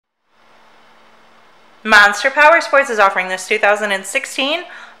Monster Powersports is offering this 2016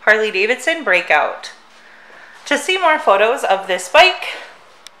 Harley-Davidson Breakout. To see more photos of this bike,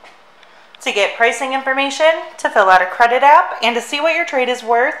 to get pricing information, to fill out a credit app, and to see what your trade is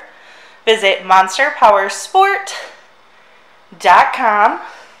worth, visit monsterpowersport.com.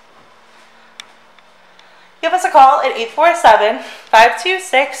 Give us a call at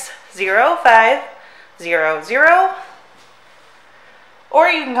 847-526-0500, or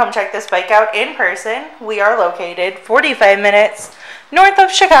you can come check this bike out in person. We are located 45 minutes north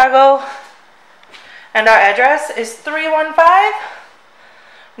of Chicago, and our address is 315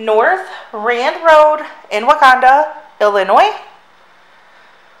 North Rand Road in Wauconda, Illinois.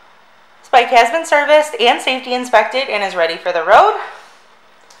 This bike has been serviced and safety inspected and is ready for the road.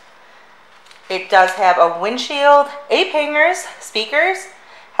 It does have a windshield, 8 hangers, speakers,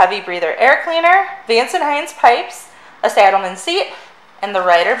 heavy breather air cleaner, Vance & Hines pipes, a saddleman seat, and the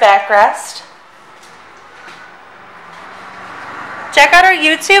rider backrest. Check out our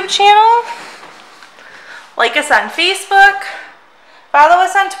YouTube channel. Like us on Facebook. Follow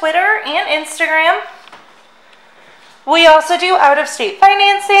us on Twitter and Instagram. We also do out-of-state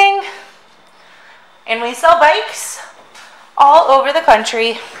financing. And we sell bikes all over the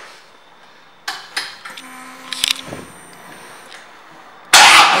country.